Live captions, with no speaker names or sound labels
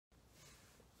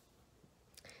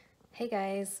Hey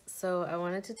guys, so I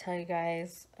wanted to tell you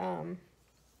guys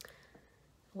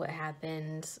what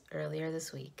happened earlier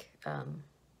this week.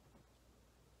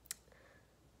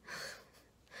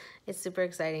 It's super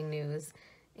exciting news,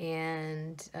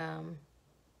 and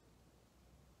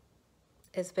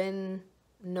it's been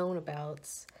known about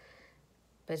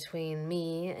between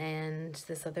me and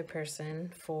this other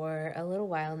person for a little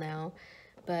while now,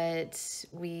 but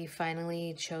we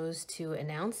finally chose to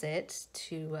announce it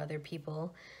to other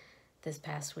people this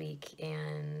past week,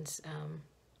 and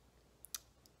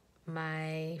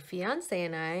my fiance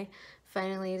and I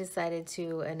finally decided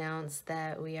to announce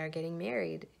that we are getting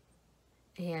married.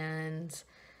 And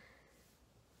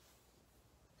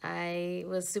I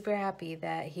was super happy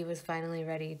that he was finally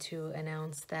ready to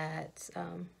announce that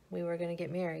we were going to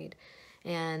get married.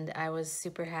 And I was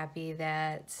super happy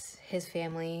that his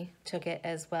family took it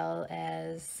as well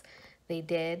as they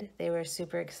did. They were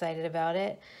super excited about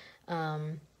it.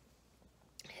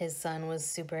 His son was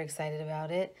super excited about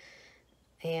it.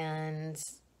 And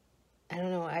I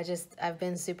don't know, I've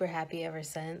been super happy ever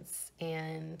since,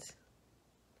 and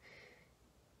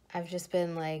I've just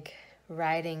been like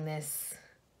riding this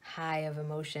high of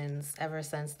emotions ever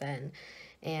since then,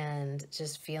 and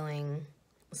just feeling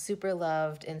super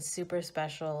loved and super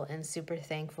special and super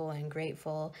thankful and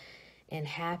grateful and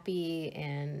happy,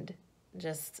 and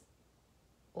just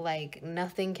like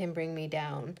nothing can bring me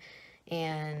down.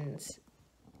 And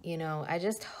I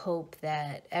just hope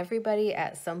that everybody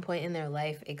at some point in their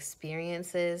life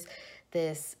experiences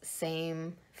this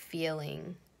same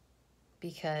feeling,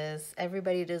 because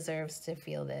everybody deserves to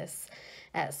feel this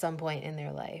at some point in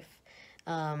their life.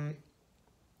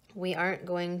 We aren't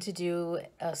going to do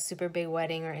a super big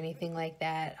wedding or anything like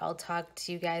that. I'll talk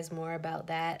to you guys more about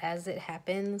that as it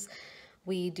happens.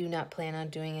 We do not plan on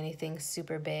doing anything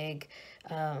super big.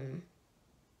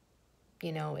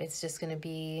 It's just going to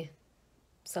be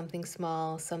something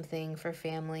small, something for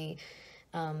family.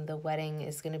 The wedding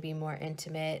is going to be more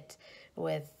intimate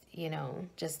with,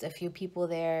 just a few people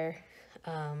there.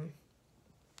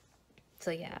 So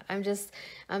yeah,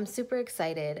 I'm super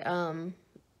excited.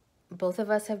 Both of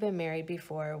us have been married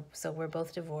before, so we're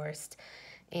both divorced.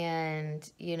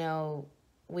 And,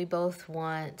 we both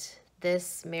want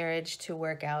this marriage to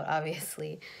work out,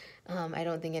 obviously. I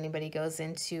don't think anybody goes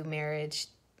into marriage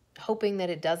hoping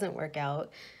that it doesn't work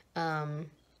out. Um,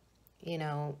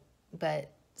 but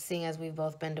seeing as we've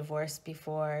both been divorced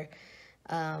before,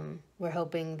 we're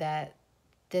hoping that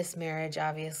this marriage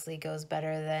obviously goes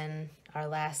better than our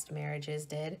last marriages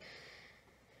did.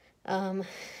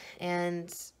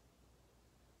 And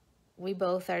we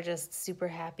both are just super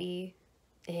happy,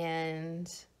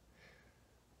 and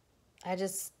I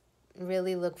just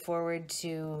really look forward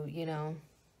to,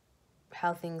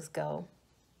 how things go.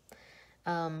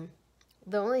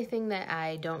 The only thing that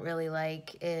I don't really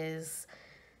like is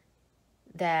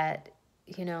that,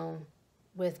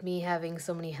 with me having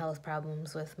so many health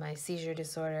problems with my seizure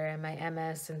disorder and my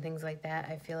MS and things like that,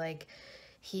 I feel like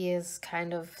he is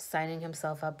kind of signing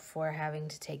himself up for having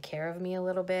to take care of me a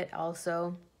little bit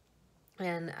also.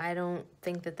 And I don't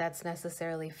think that that's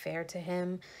necessarily fair to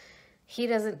him. He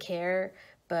doesn't care,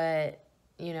 but,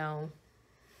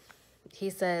 he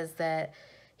says that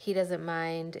he doesn't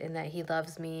mind and that he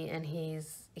loves me, and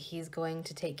he's going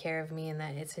to take care of me, and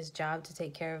that it's his job to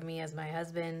take care of me as my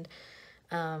husband.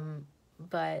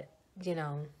 But,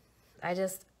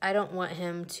 I don't want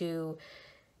him to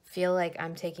feel like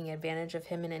I'm taking advantage of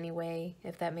him in any way,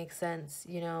 if that makes sense.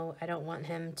 I don't want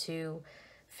him to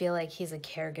feel like he's a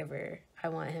caregiver. I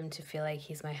want him to feel like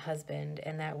he's my husband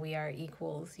and that we are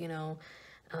equals,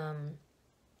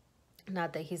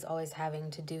 not that he's always having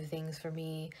to do things for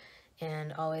me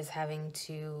and always having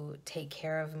to take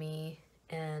care of me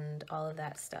and all of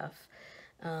that stuff.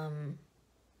 I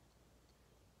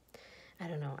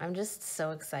don't know. I'm just so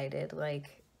excited.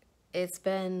 Like, it's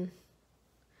been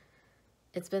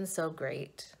so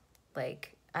great.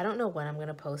 Like, I don't know when I'm going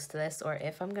to post this or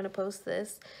if I'm going to post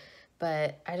this,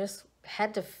 but I just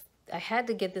I had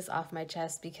to get this off my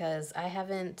chest because I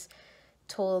haven't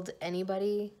told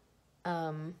anybody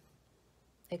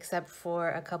except for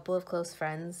a couple of close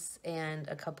friends and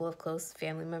a couple of close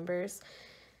family members.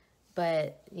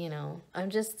 But, I'm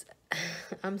just,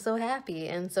 I'm so happy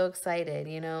and so excited,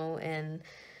 and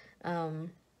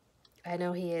I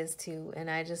know he is too. And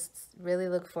I just really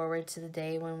look forward to the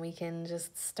day when we can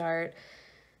just start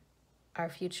our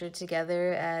future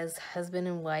together as husband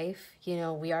and wife.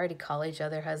 We already call each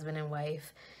other husband and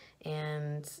wife.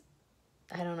 And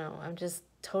I don't know, I'm just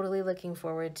totally looking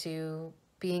forward to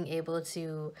being able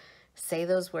to say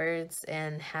those words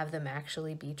and have them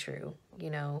actually be true.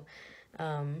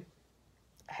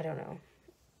 I don't know.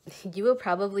 You will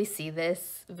probably see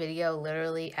this video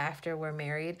literally after we're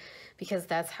married, because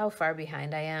that's how far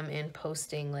behind I am in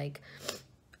posting like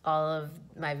all of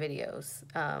my videos.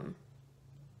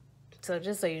 So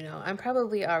just so you know, I'm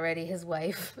probably already his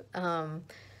wife.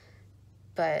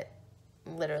 But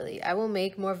literally, I will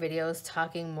make more videos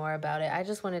talking more about it. I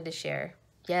just wanted to share.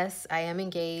 Yes, I am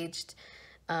engaged.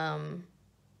 I'm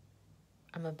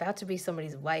about to be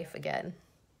somebody's wife again.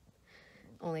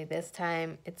 Only this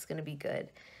time it's going to be good.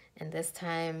 And this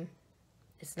time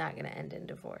it's not going to end in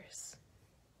divorce.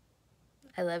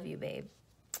 I love you, babe.